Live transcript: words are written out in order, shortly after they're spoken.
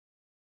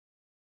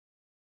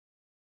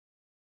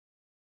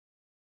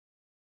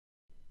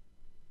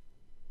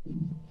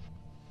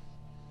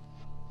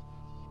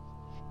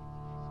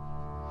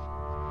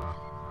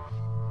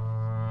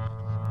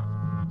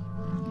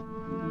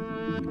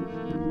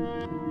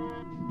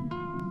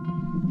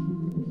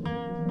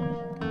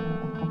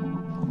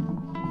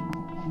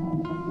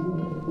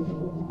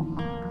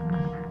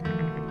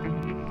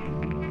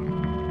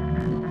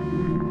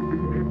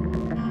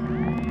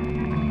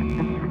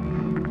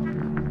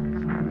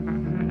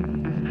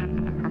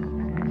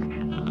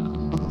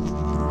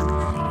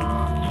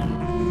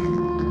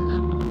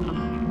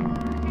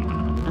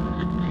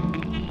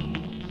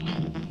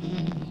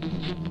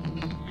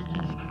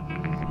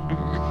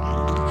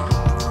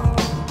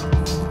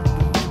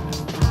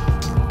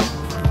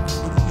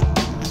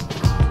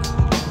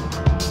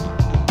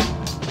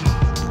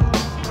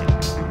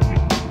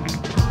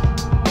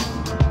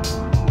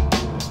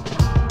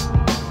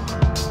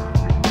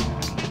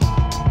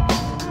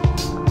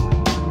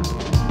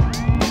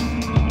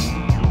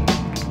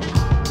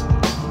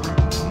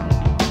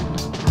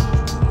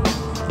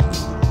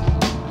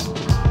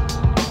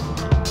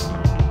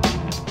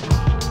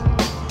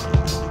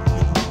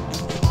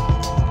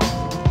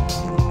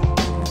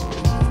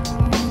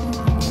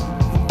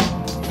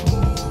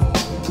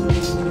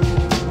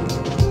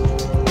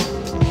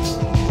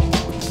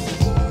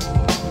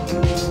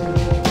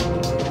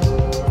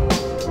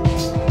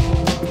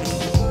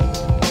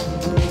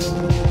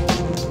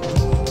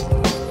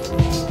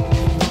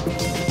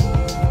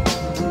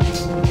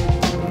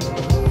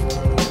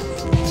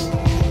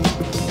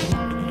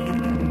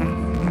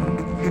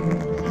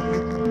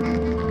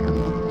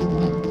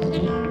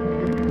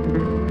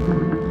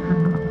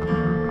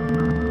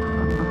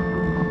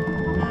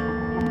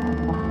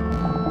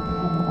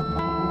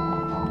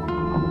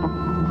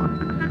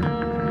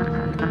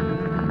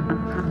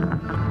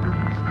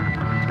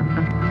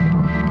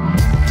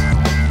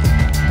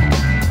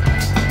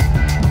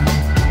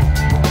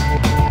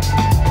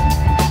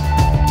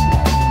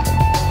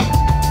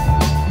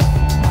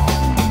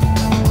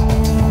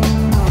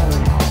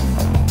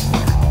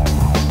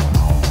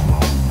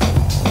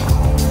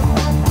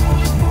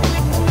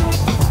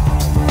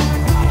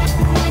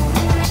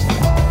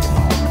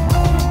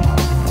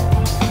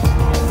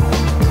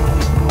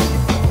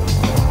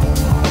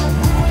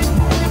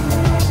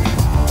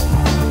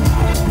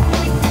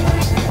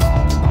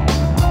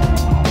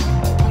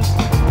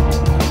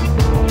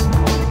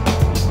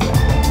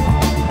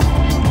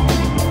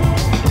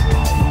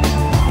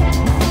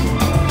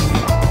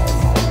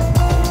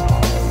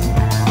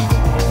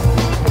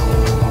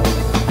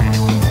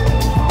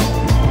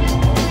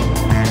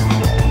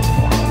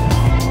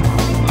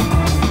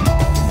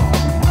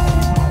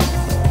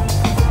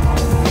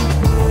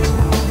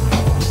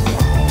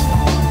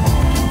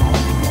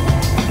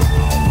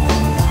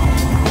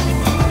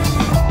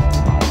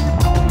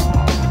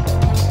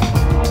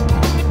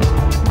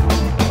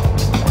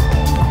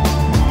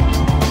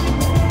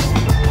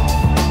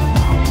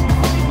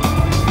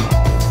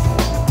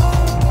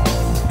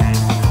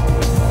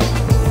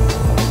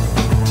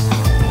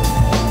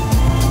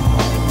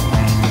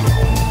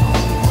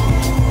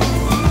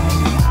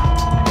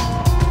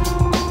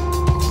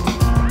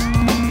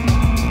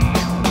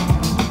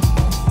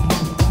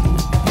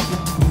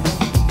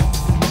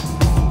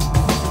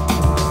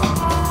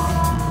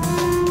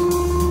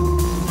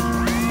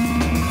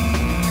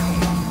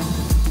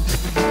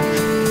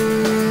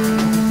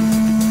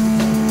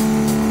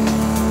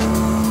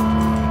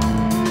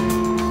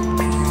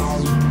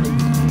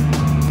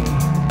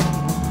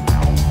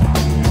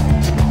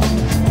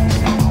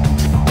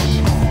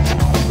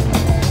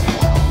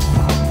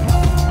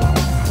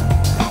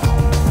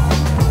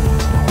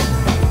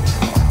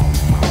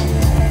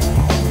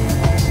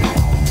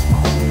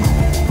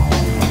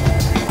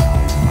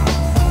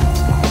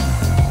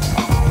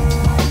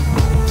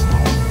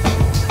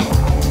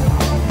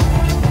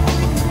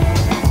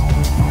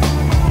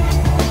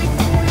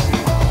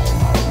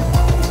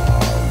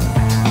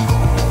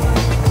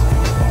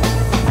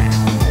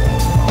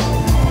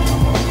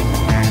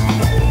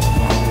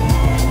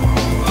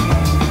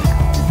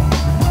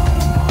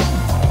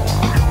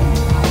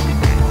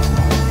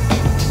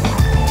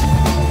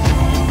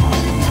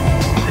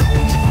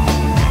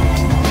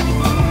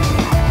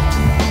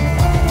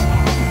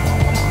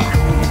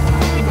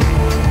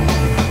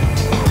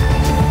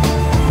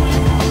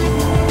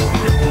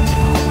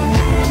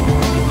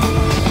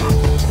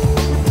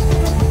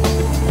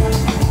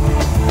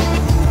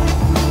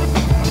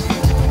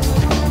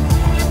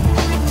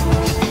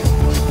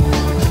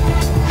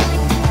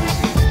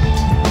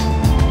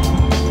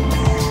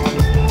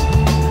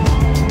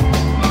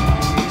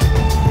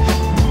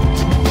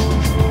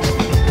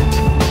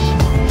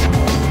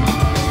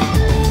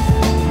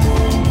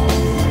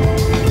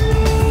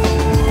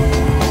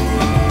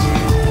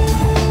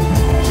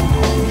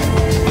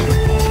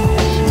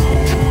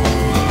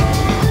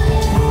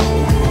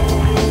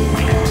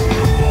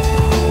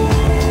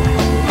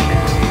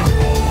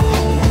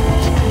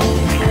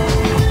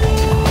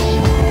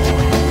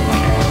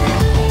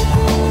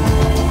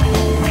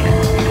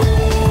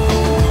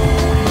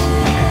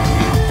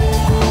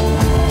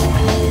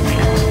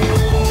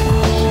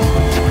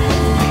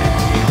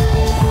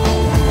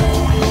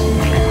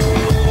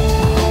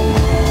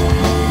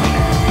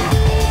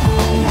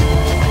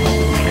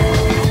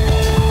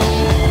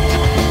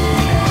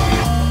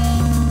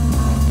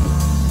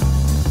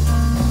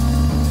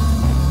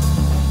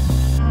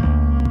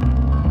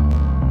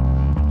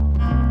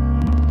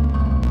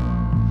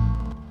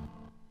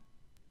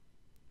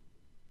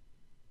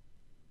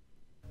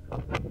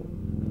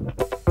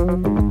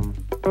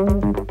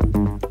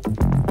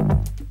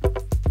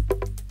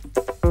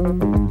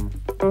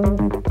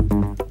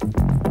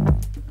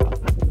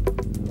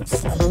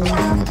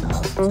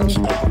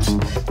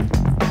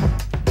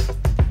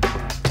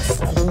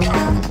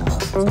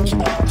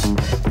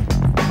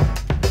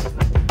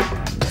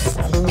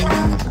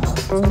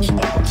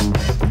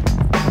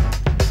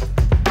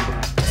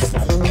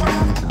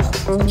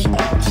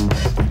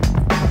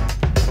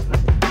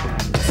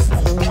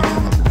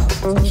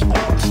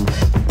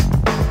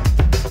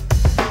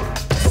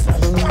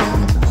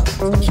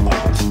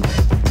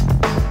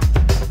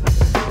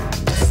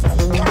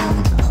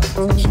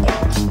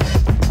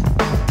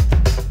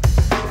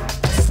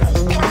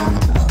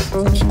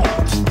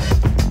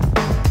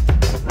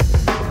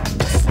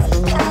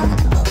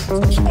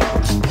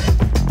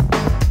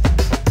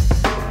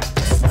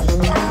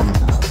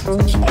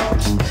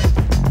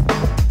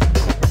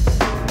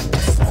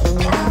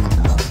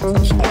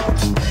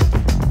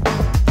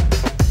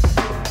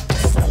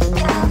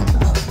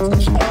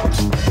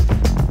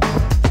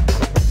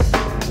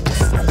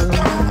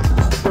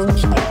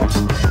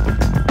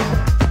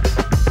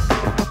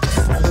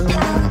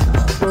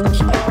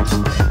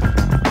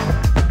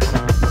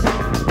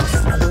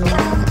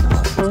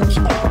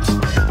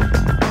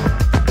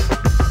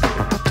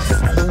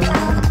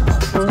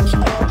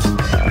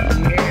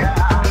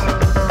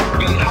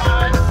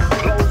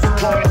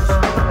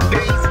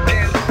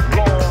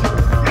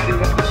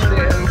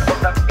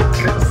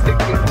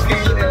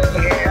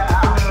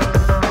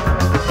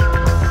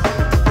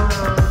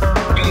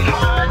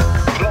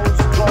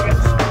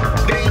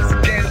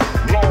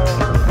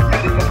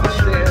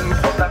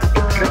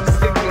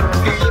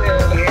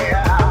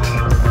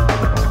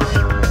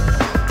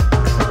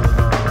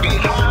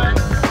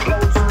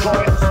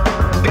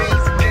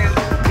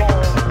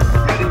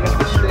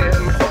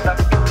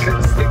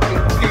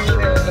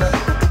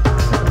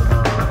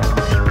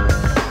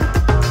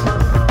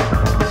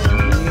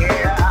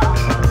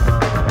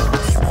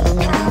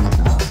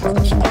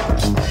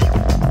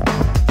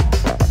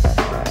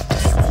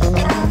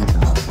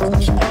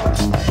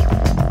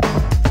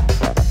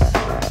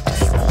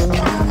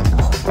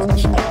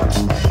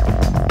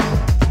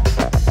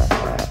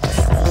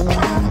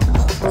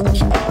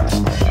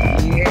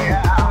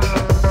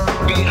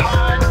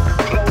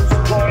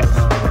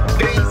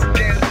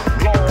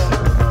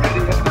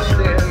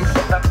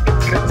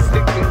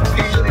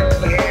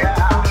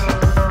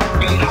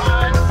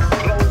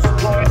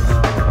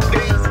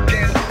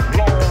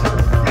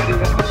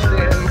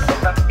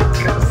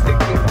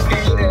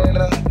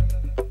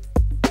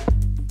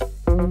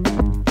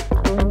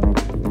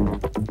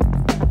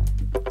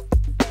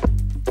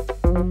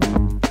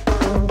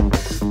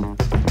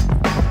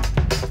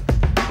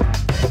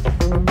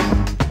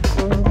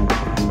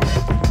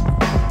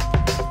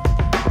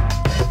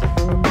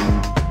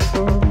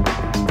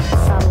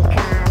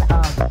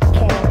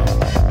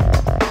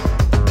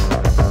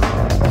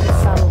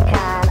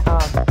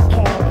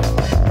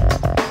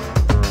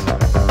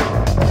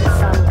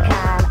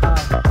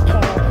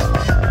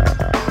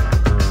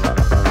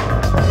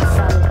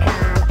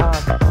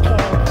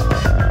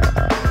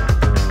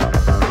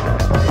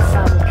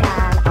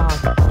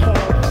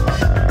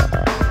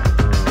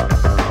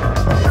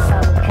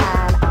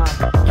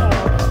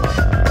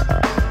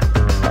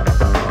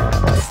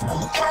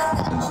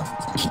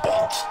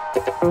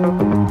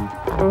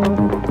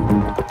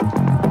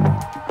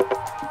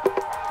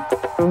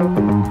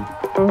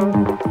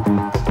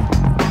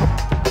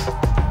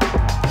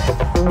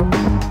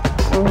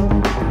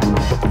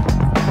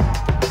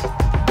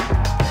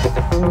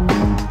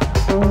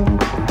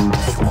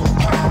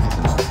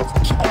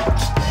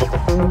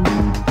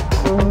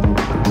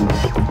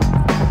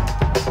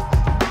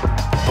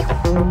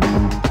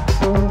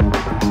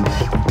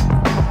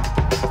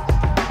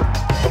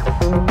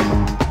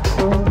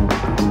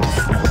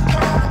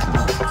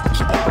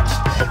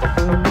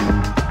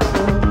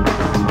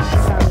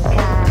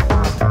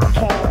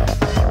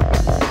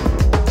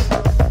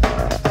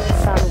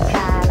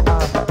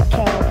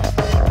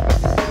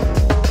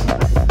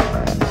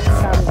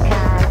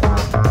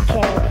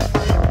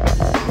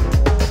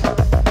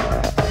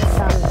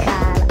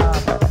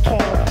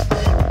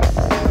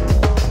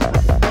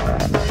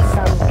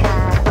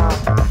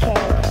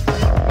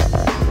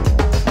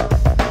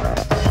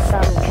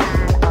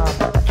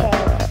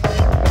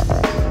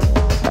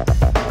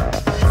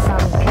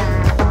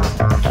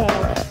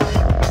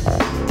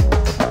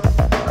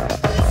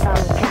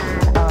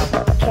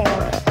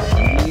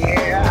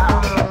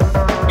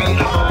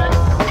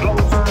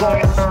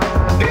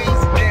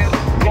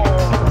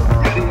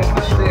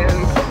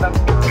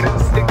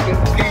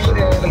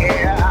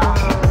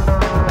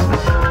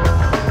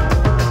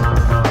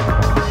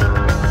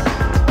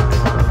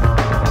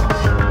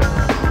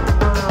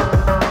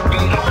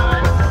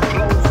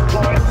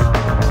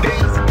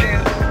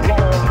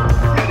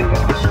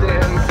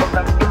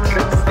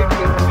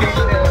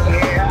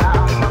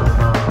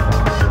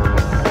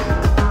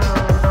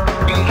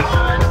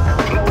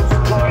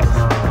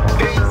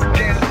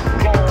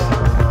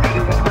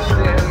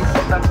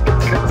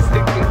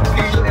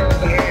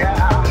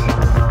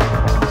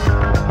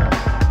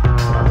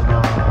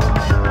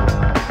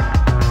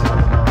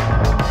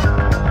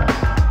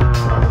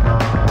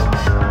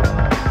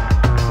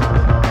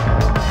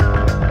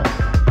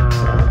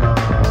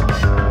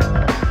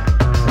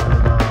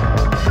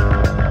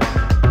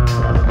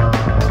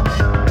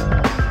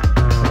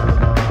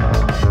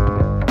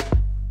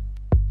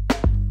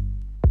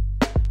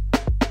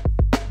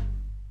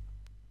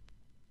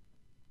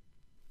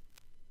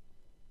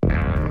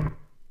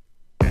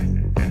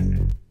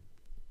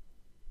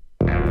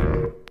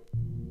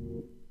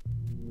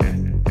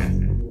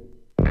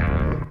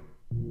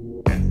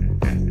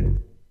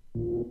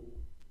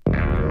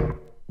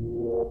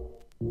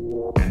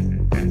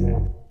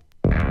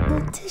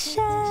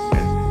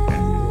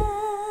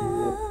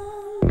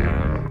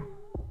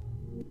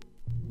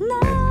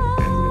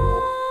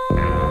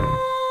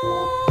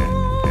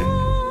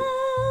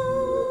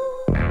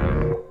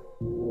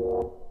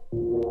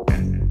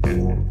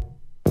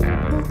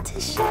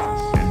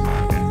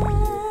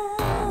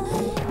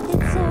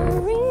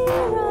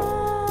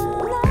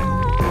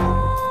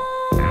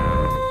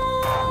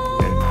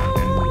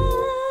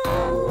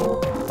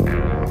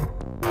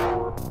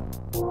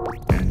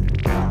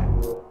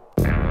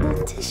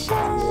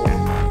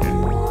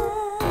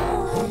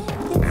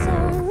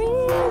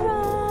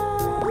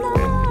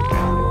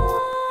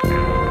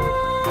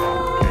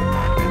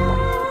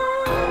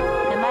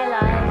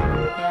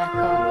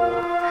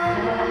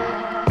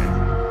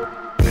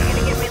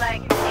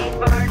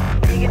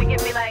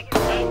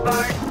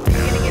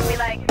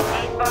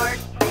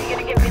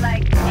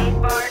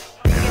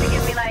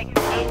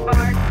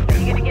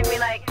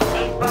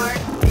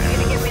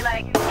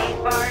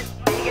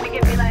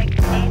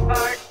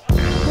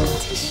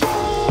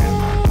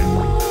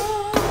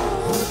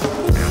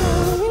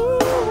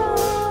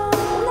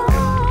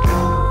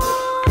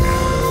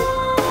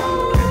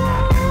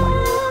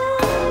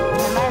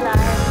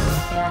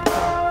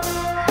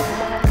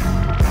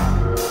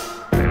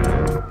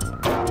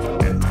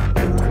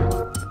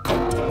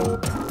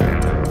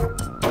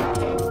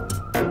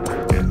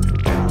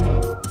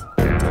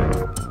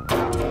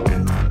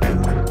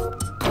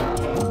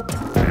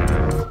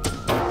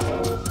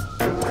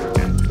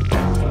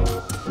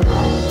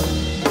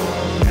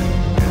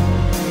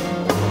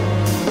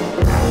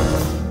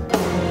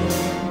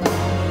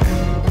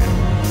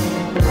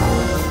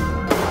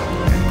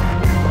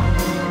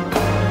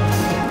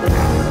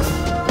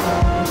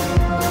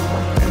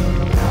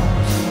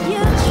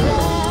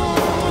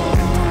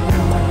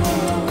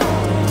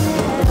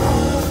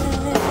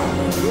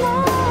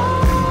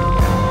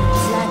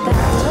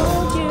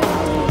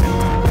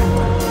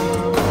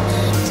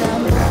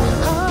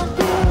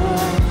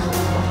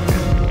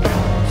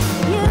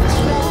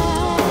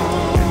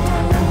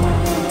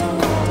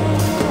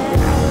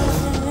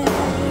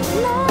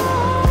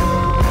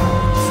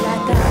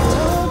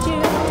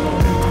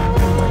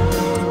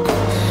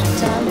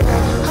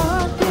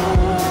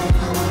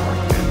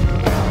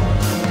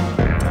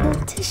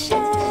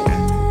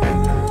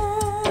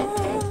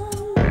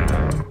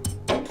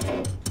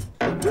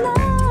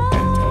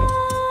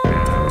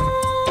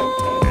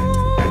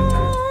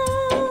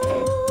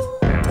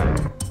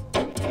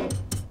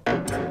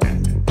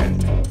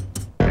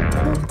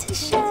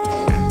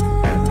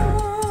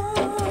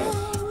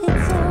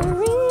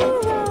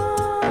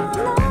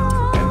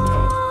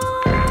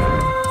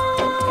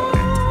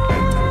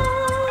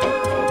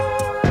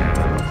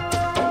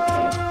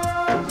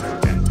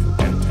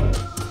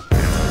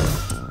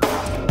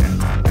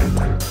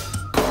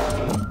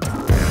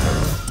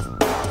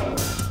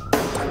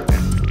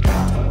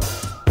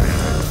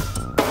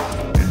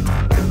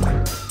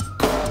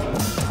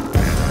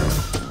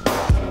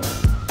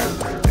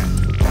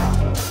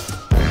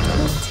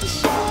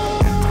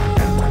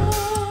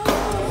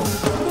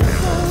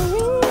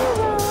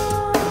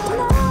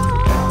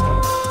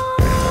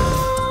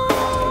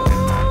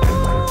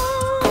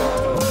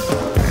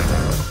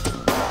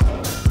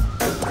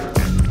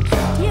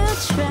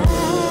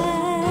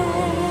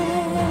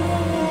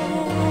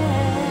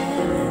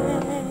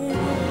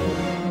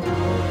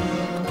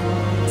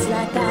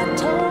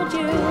told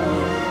you,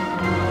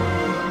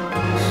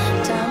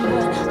 time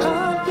would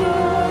haunt you.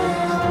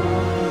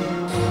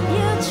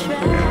 You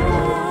tried.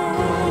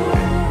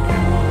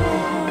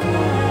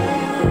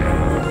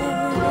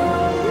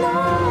 No,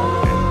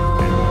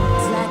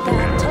 it's like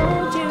I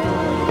told you,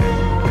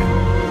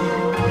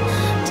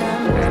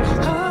 time would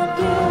haunt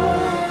you.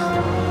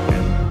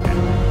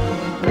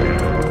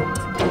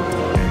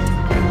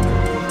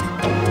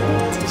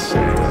 To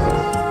shine,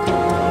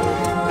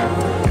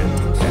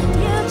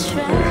 you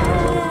tried.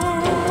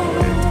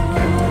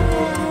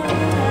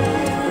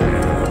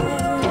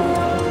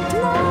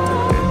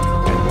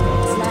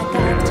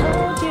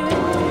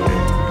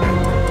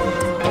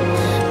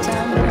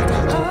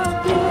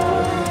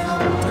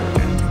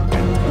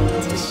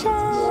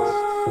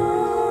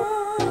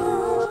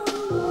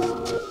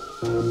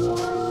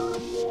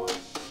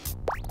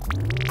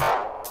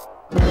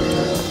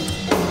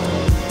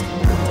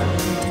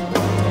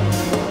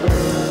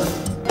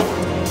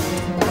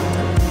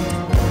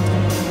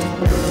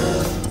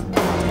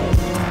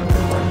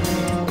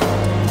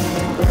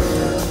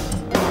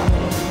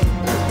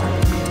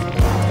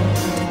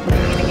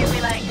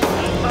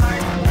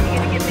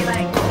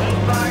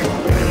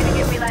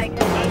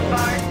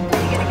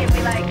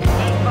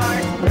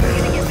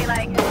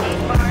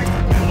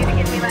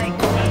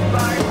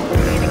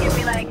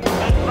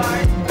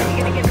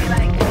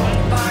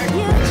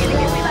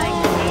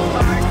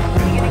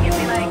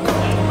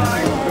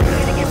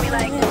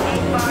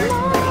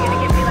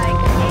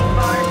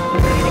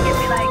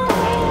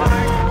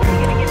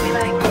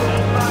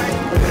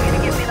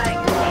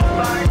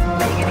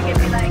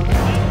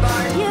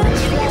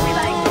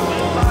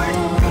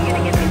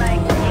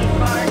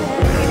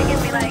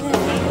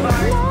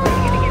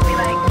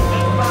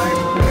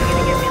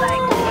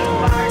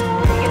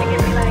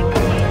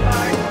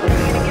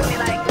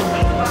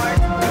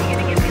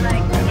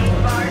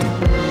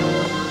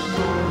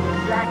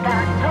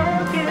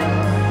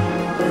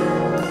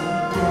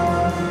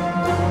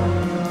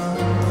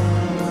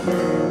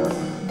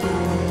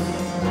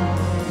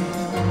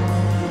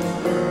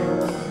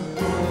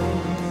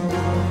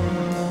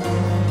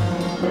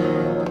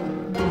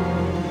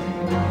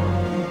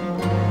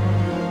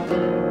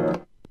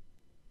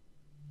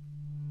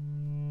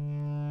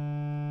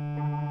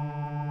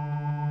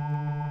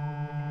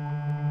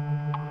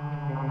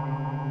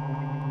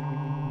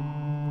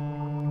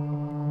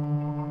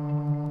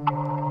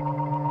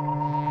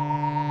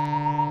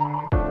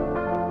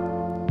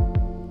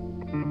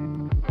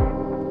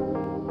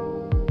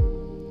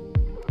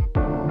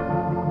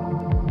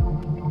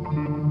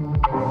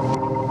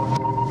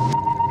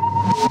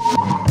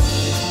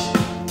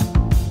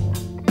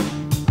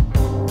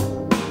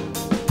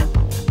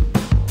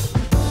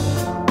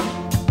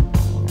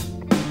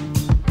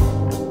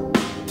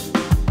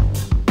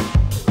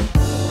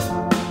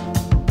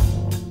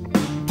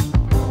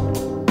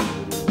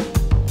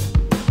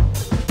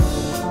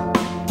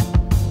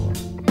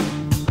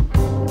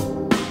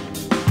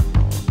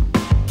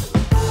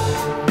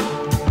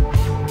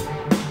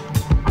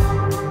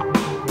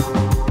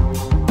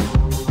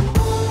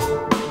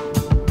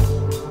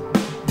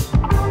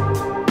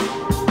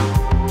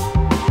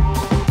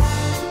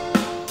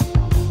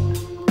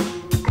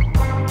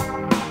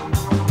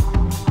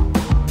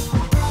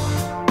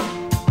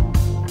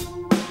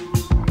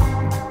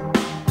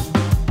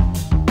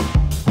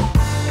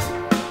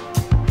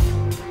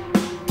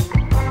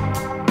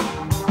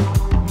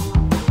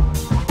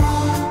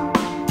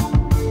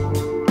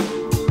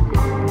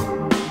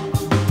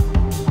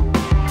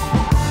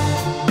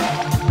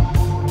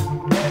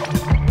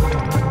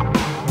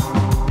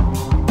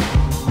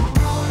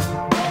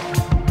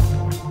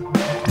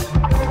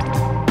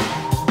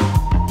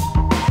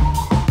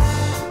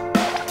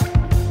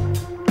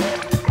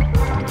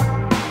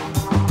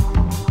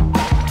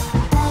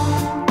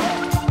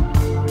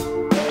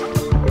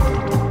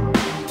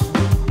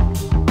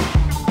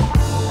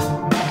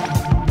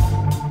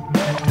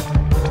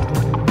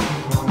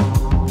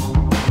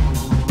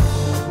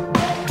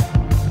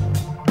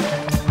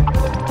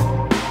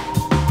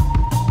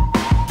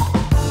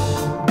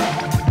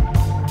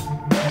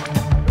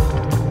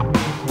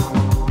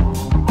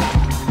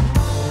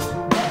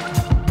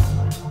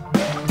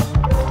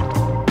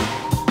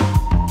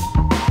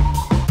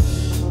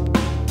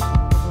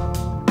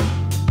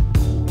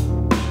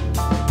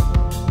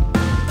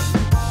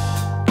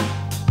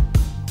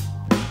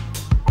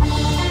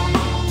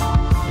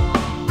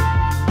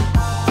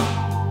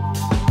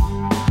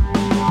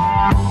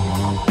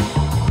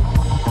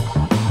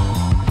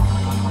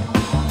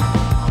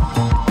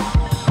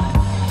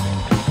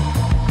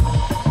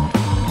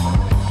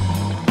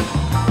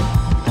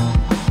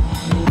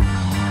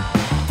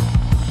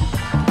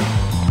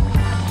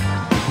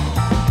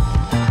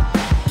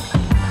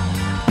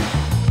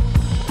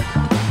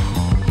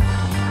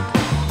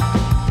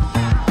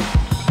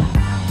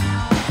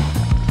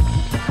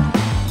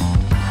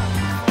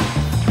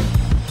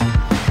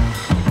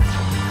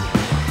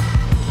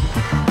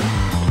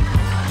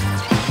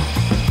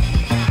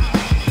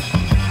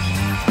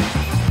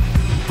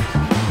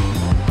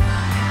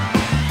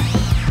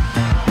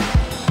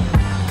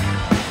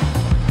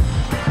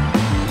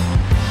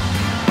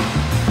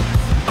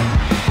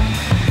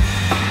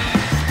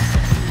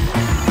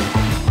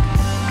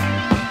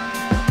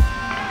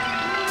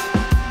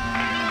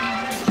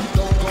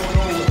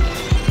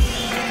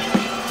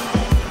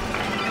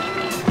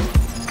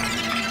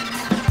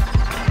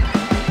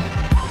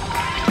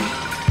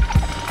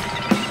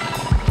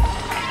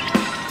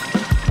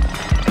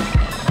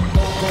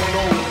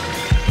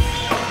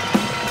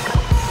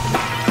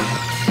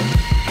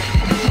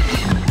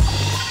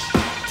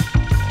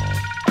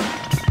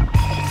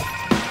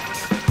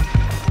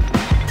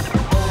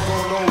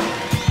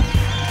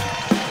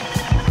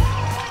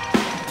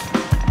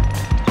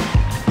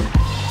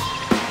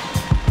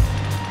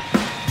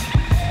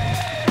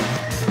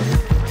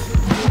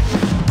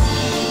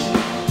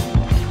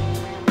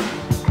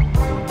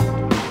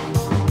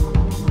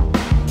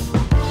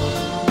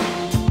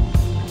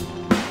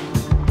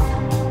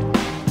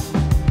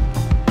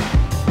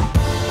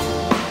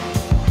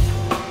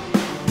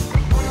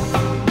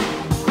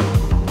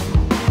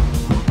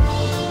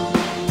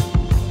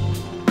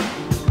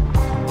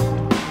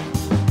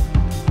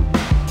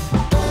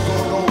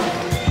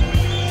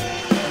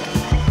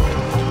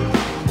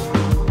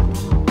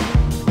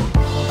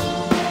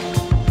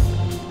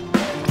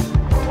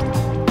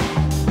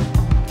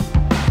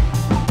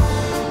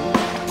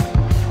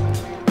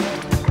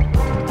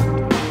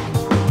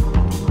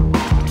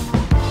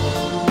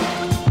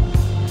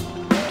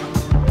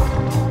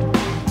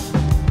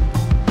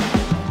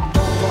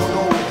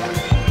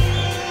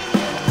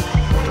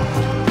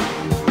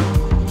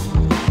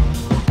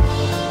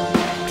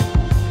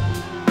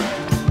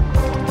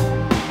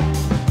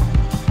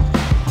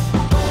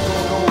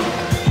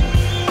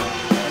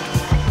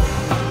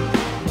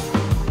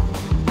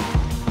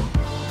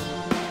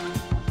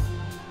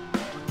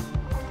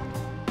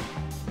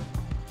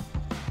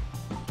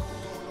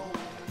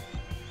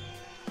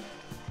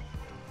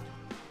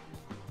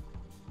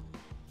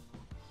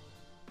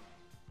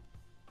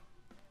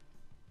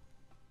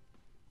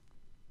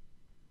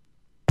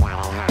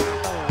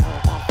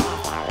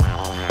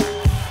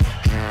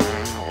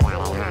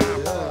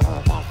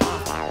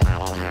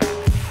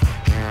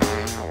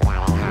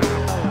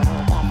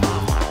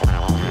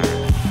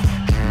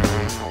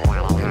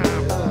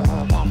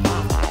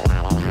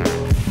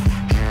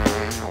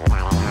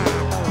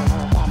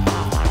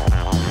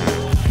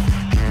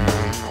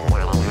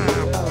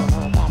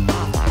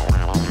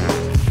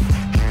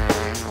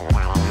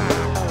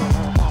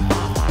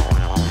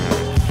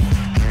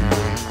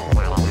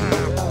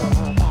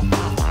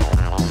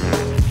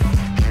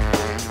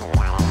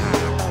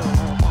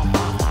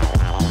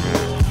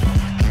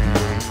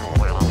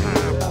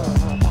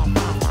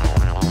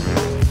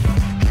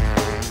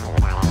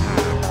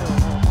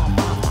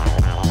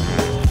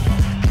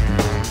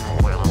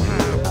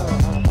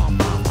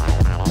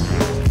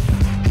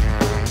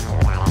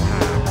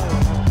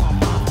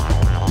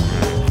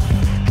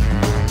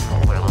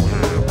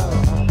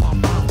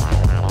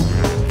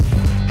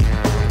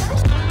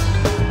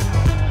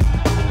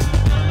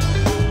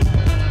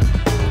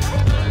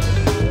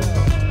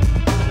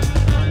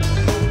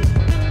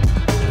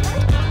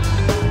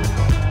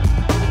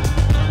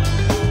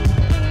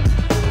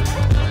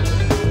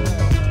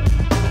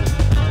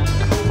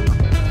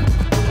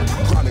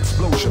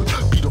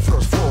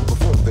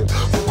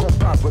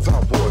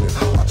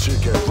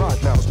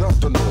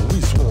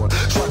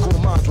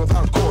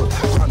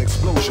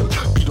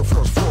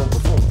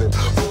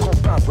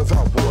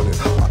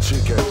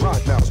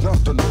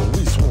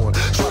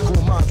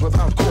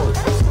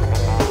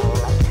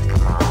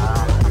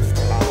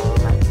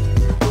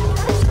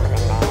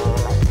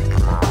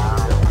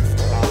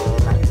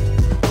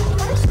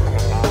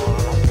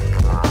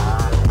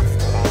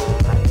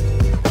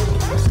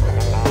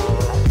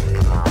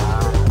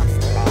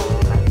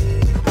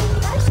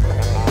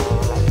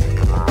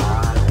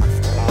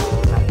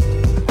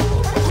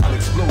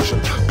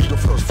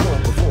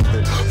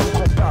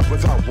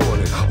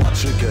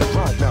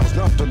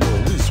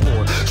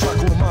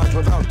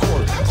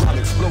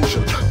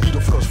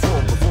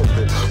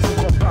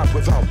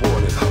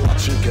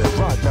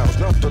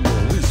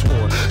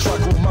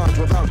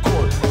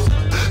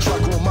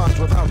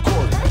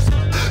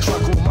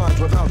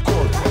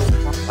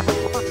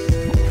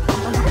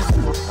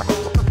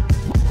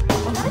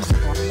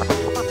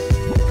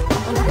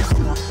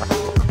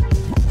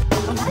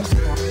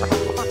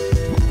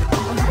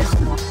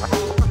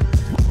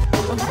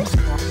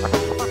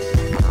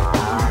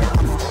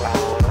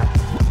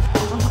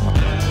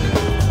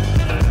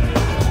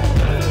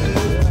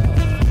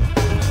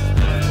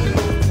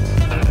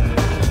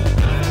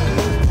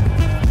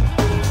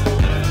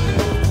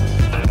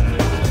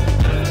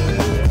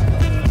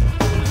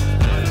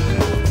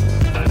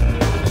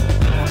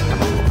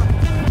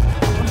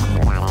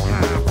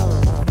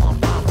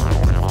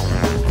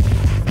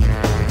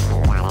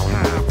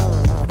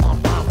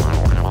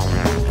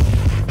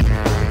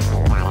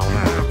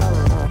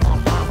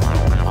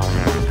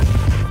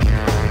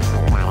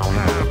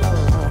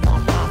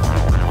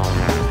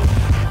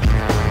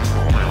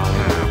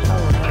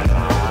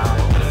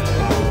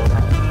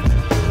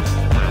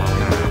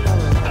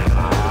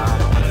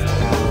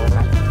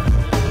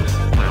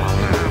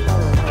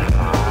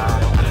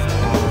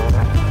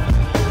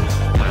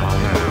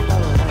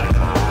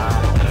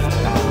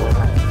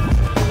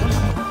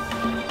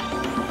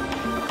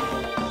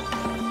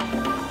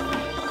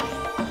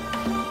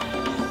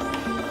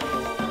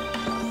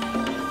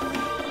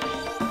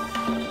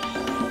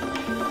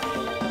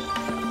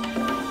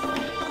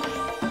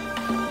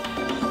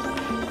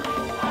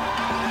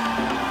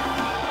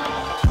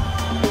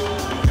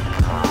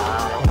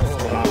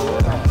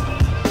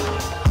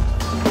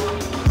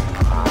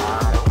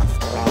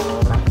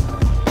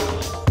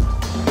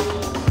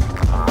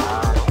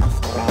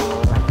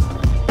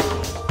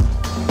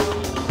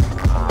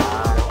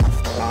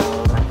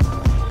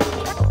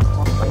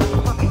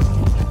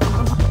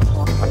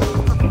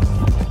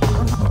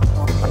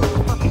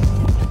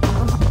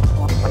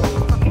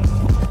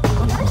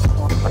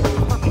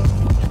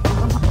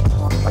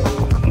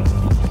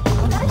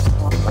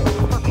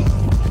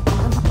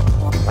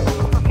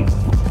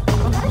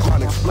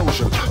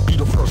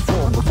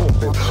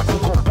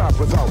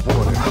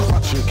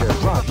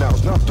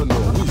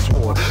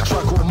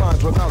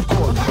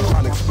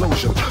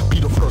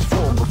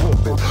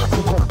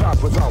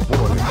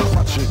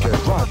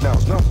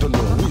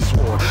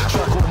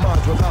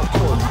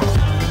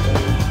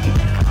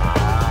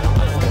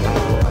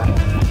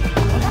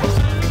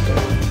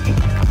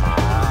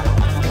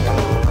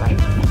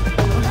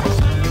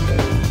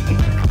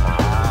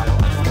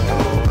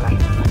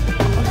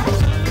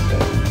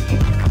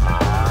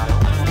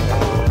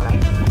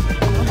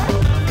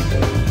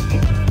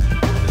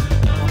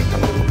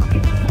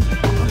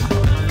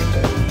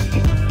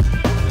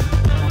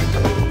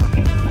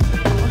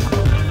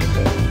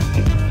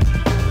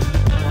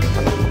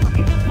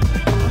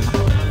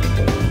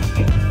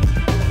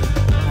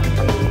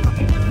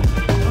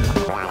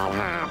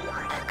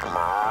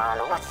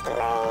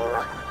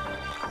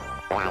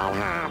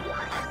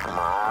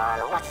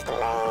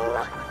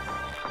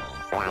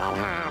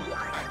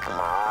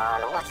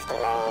 the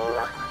name?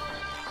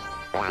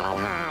 Riding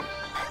hard.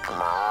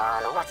 Come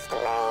on, what's the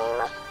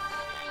name?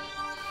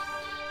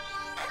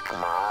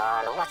 Come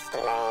on, what's the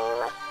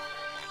name?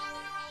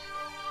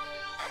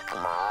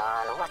 Come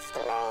on, what's the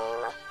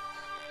name?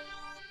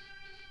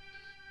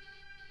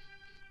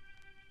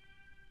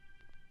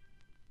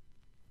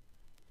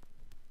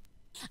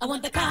 I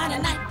want the kind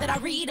of night that I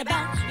read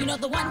about. You know,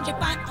 the ones you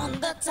find on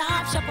the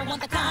top shelf. I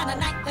want the kind of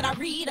night that I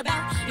read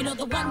about. You know,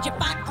 the ones you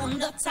find on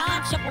the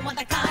top shelf. I want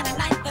the kind of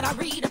night that I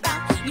read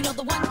about. You know,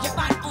 the ones you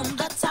find on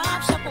the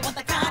top shelf. I want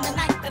the kind of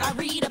night that I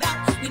read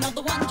about. You know,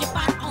 the ones you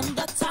find on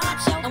the top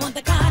shelf. I want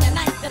the kind of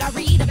night that I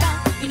read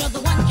about. You know,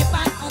 the ones you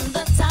find on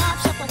the top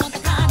shelf. I want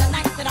the kind of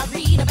night that I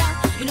read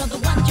about. You know, the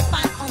ones you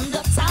find on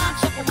the top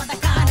shelf. I want the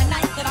kind of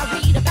night that I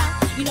read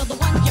about. You know, the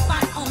ones you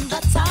find on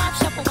the top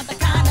shelf. I want the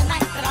kind of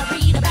night that I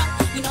read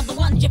about. You know, the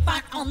ones you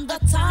find on the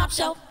top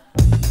shelf.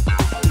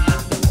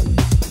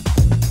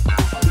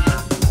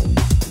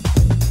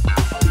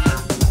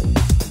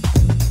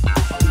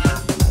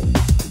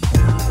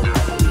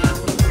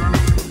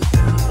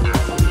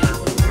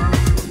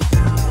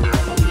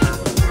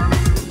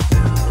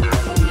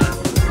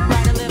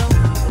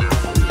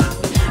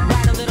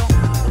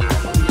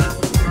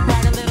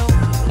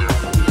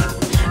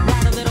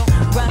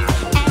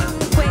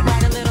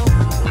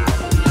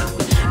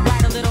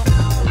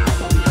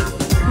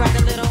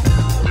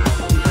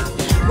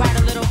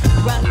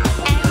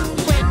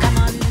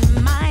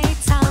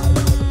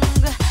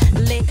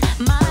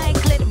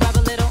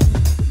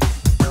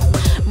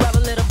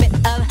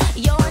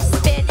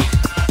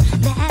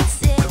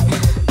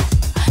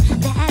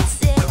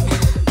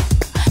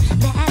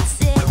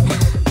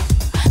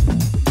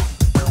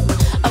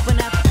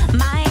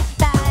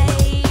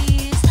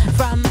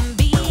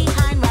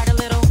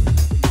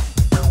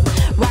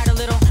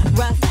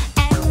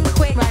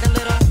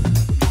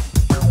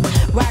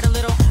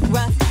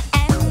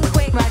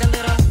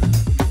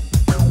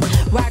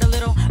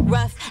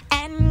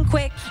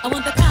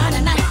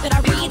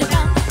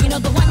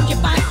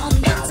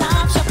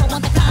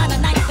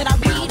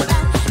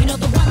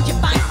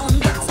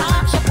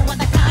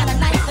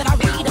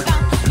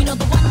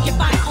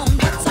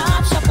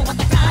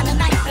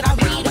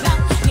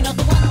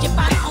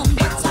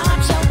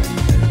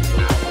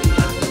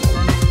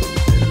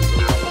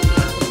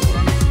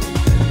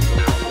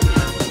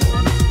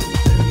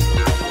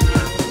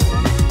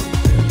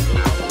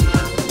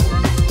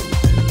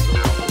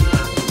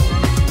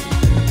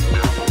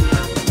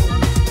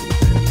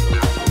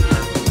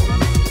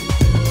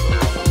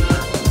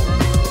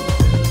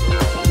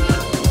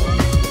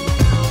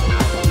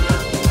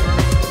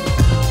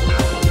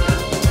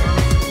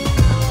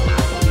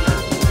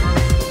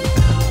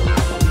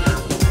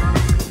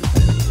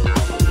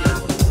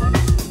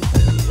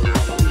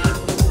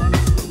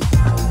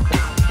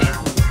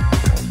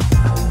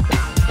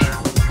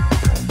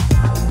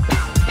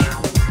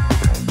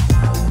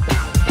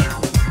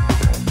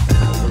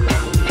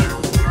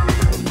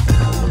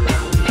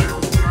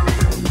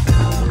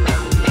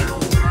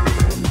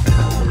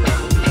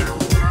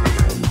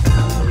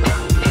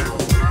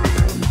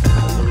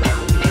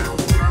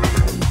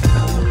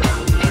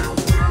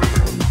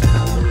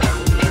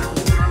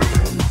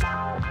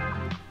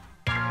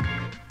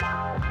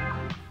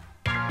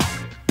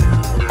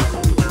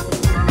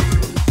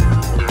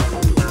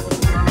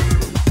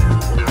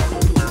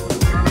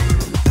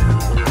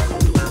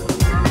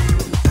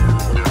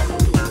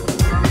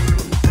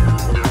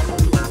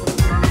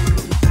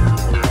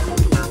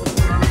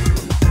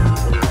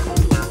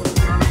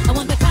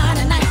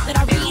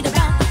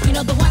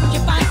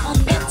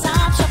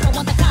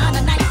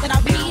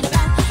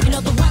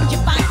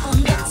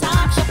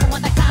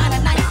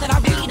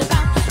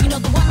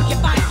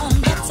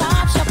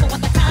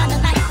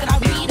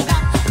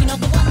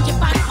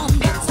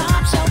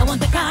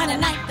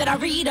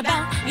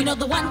 You know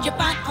the ones you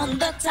find on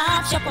the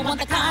top shelf. I want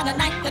the kind of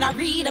night that I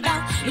read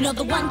about. You know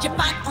the ones you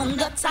find on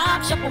the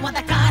top shelf. I want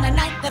the kind of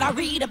night that I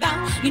read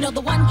about. You know the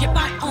ones you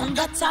find on the top shelf. I want the kind of night that I read about. You know the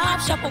ones you find on the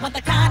top shelf. I want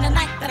the kind of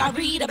night that I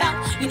read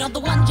about. You know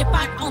the ones you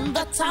find on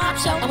the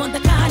top shelf. I want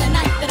the kind of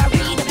night that I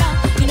read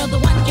about. You know the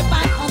ones you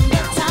find on the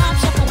top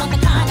shelf. I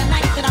want the kind of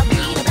night that I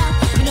read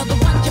about. You know the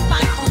ones you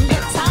find on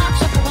the top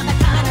shelf. I want the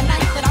kind of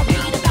night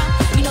that I read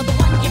about. You know the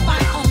ones you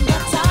find on the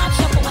top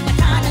shelf. I want the kind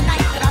of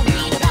night that I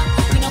read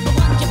about. You know the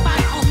ones you find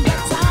on the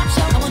top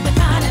shelf. I want the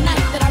kind of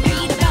night that I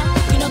read about.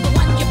 You know the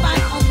ones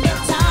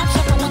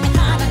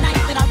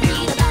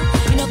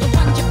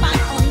you find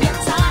on the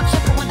top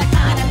shelf. I want the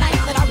kind of night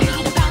that I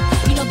read about.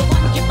 You know the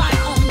ones you find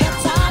on the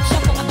top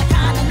shelf. I want the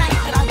kind of night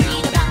that I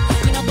read about.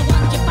 You know the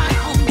ones you find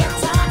on the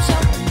top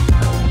shelf.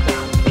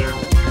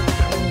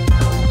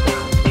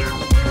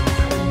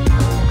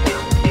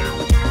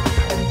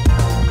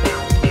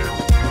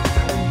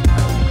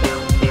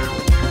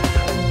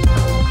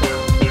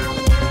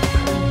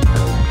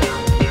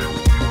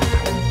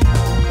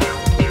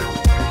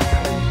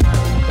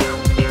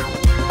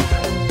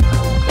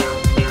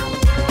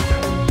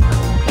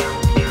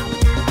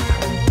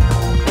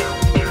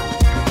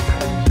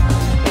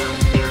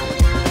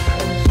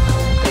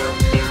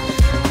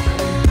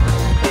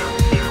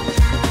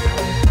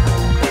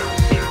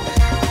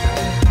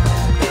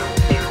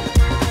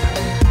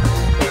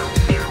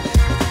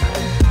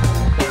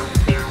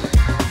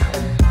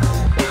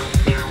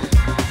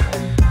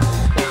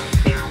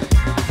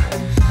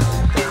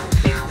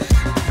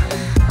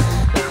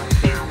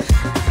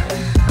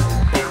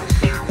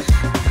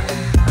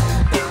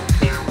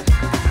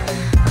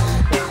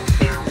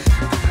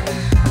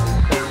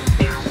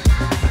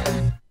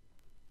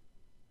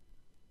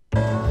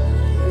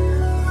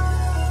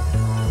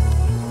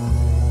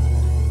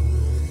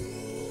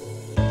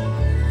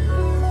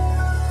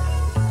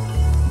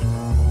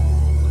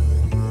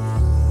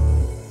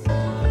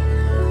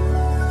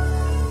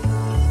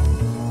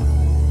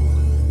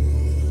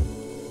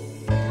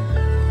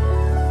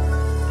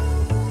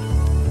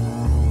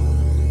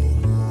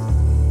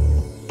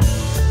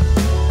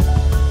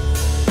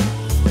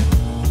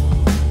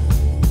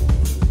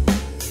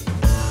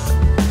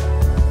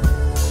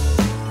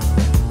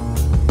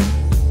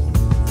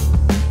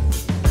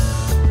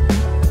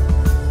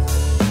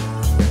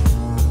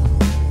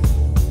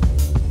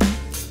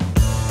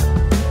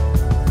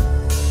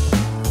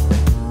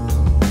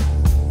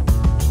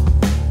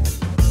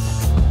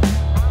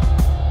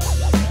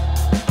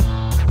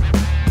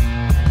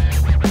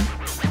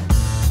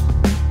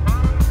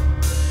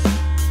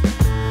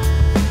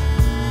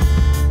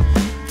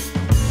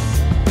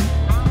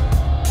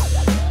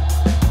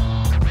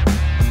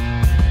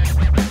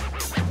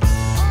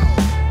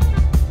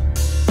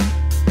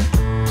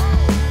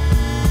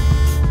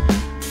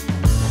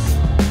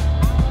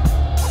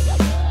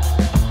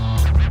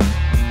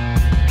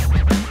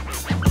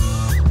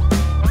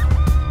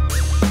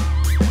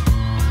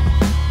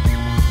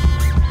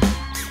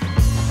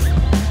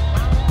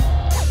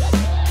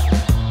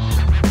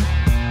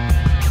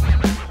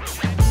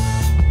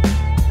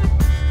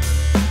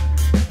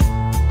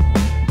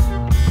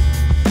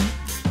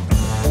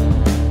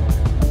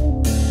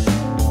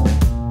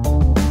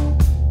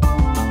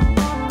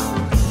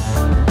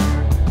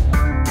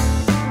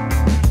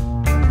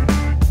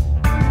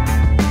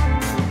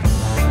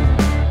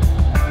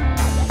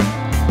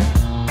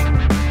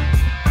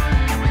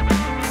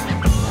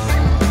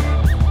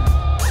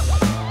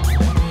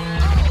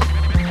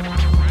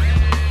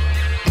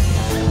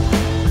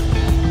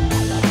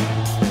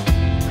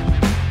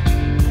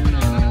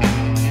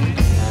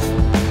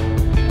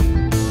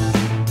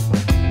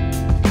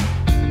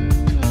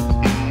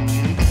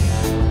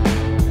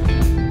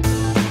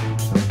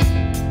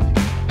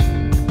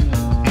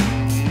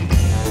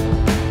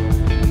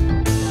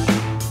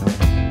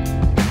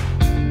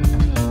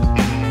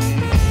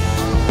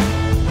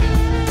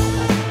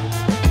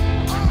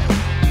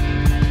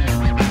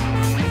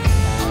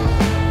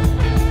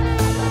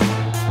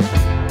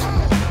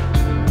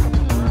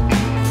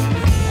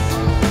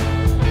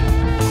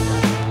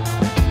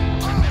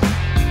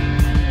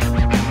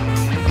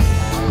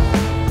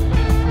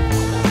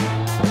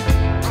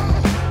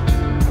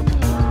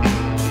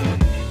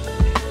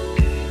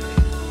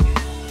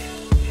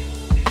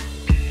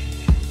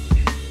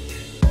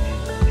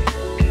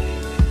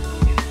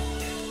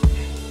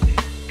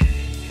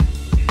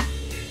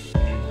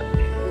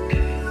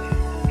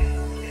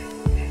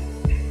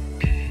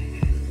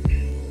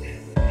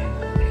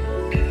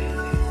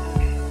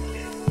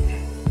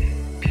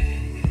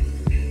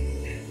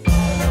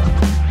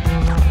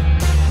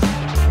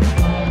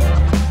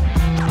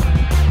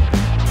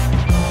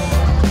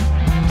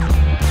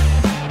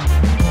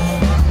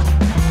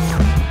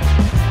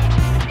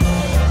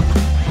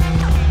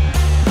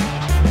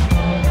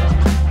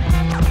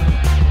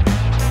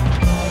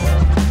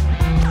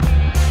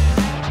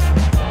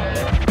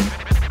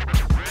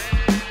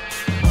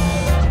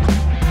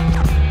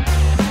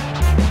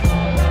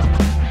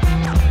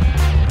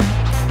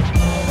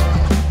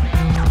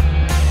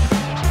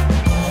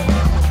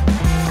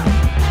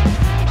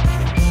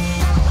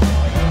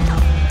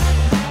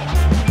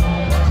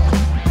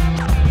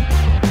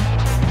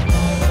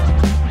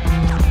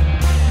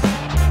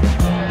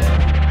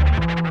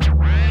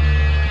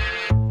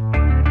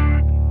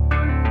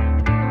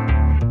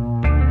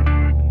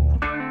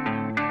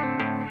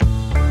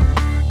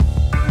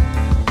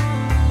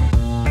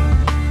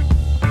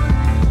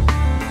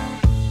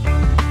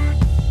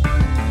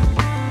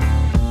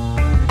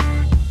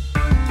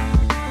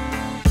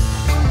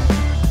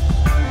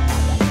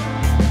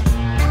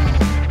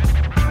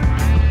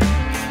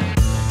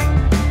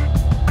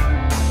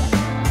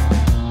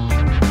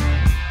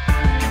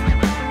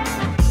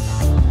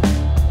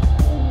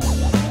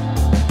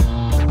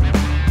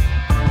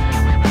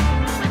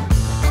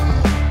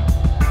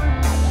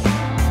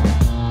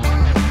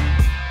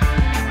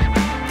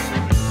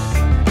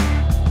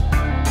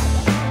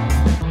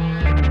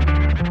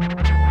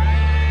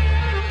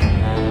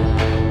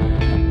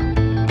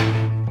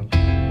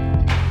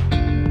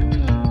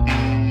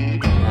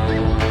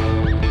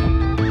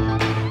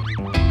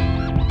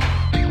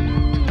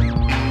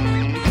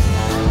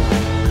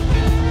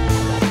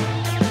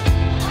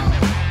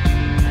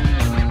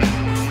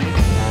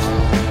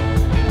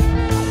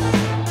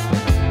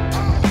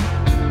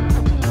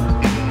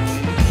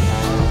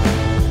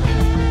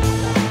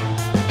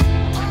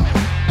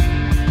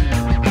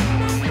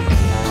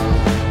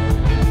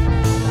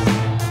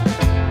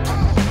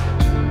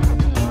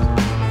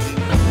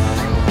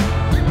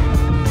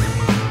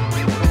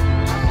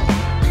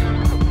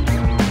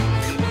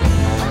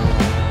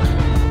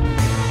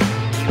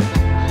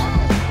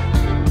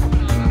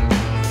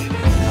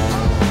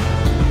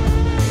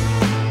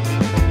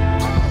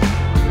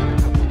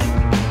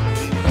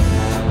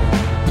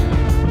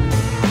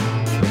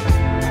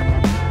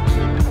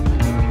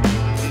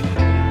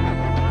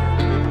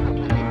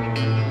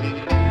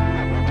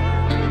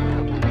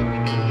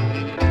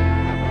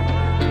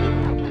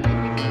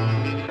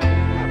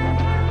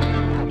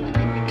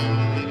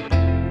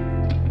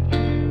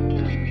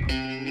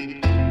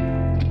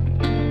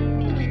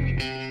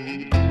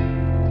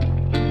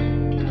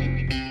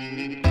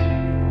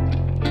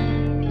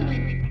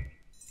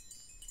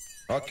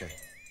 Okay.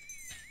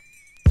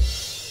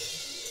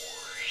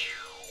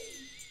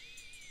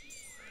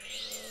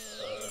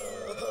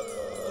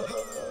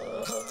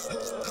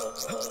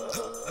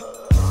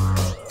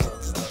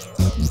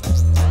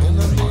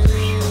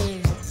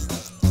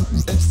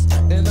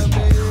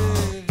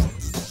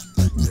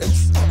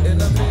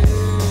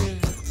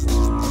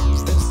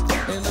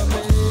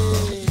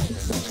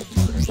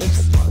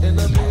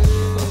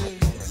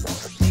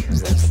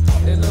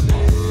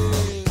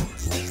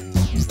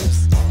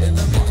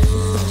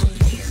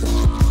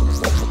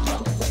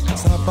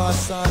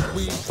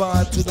 We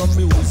vibe to the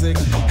music,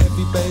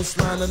 heavy bass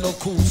line and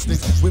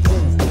acoustics. We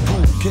move the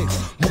groove kicks,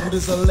 mood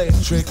is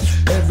electric.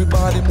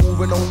 Everybody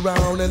moving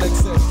around and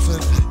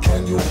accepting.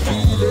 Can you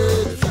feel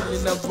it?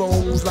 Feeling that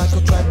rolls like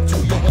a track to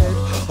your head,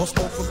 or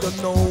smoke from the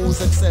nose,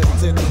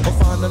 accept it, or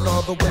find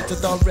another way to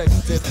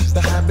direct it.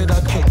 The habit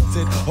I kicked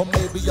it, or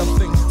maybe I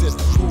thinked it.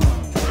 Ooh.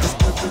 The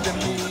spirit in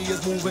me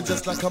is moving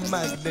just like a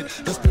magnet.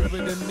 The spirit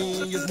in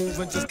me is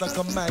moving just like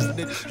a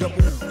magnet. You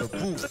move the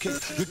groove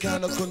kick, you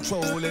cannot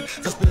control it.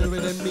 The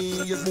spirit in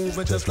me is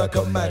moving just like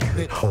a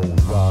magnet. Oh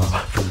wow,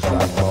 feels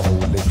like my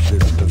whole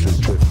existence is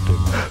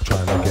drifting.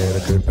 Trying to get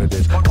a grip of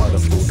this, but I'm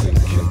still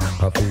thinking.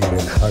 I'm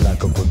feeling a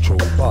lack of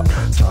control, but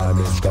time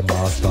is the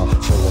master,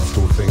 so I'm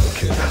still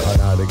thinking.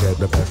 And how to get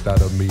the best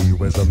out of me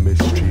was a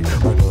mystery.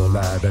 When all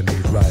that I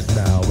need right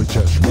now is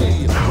just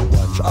me.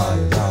 Once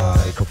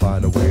I can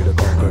find a way to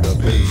conquer the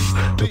beast,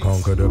 to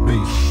conquer the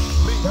beast.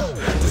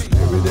 The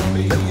spirit in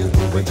me is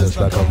moving just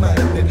like a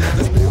magnet.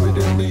 The spirit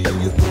in me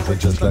is moving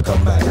just like a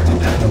magnet.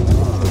 You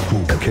move the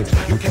groove kicks,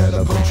 you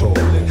cannot control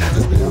it.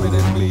 The spirit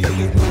in me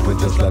is moving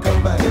just like a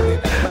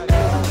magnet.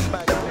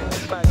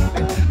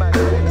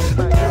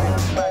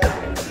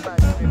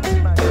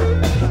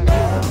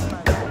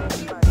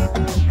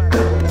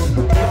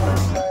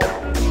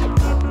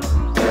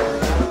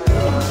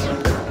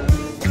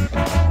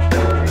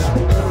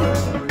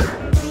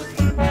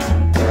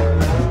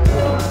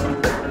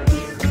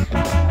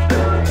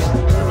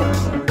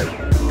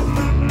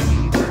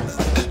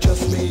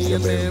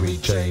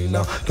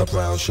 The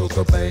brown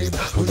sugar babe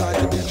who liked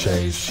to be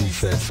chased. She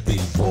said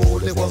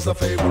speedball, it was her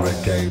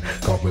favorite game.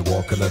 Got me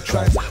walking the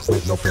tracks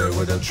with no fear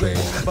of the train,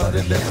 but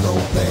it left no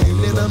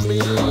pain in me.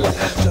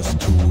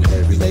 Just too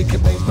heavy,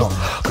 making me not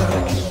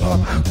gotta keep up.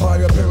 My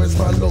appearance,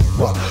 my look,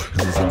 what?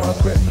 Losing my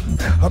grip,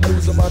 I'm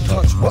losing my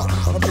touch, what?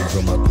 I'm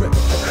losing my grip,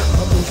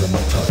 I'm losing my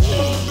touch.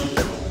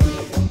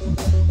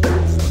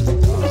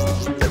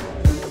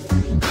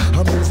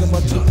 I'm losing my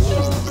touch.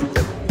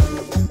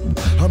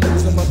 I'm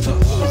losing my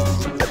touch.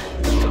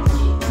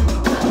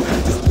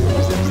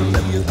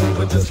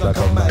 Just like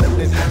a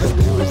magnet, the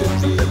spirit in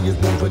me is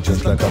moving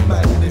just like a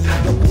magnet.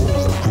 You move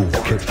the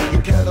groove kicks,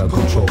 you cannot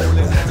control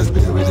it. The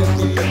spirit in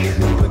me is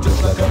moving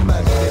just like a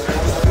magnet.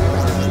 The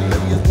spirit in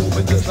me is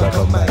moving just like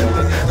a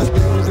magnet. The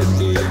spirit in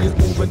me is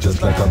moving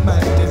just like a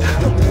magnet.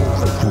 You move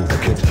the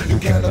groove kicks, you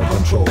cannot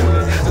control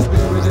it. The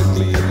spirit in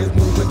me is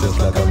moving just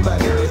like a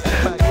magnet.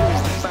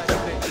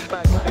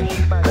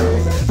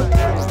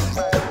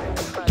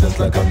 Just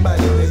like a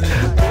magnet.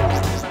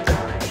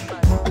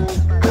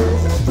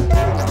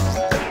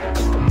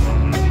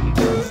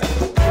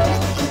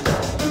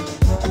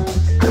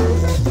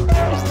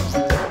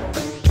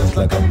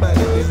 Like a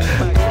magnet.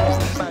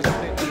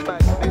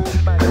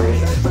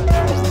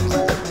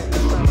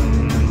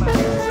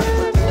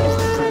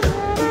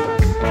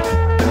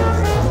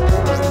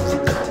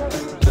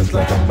 Just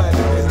like a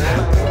magnet.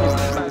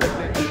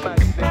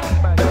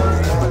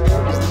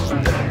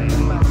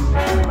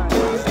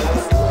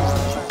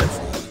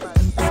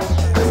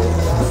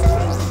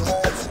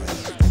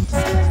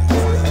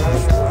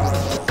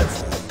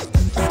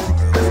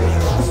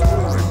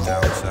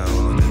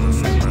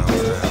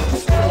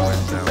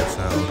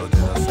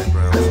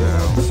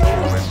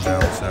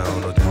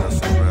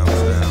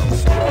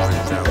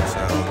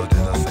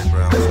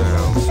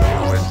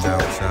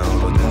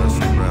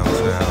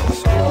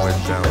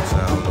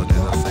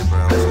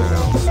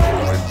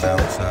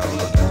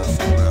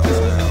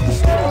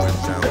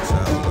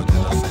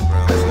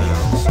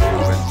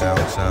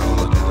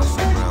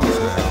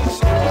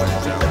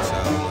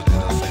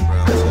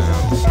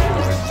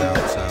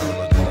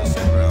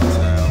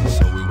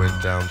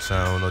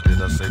 Downtown, or did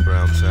I say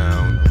Brown Town?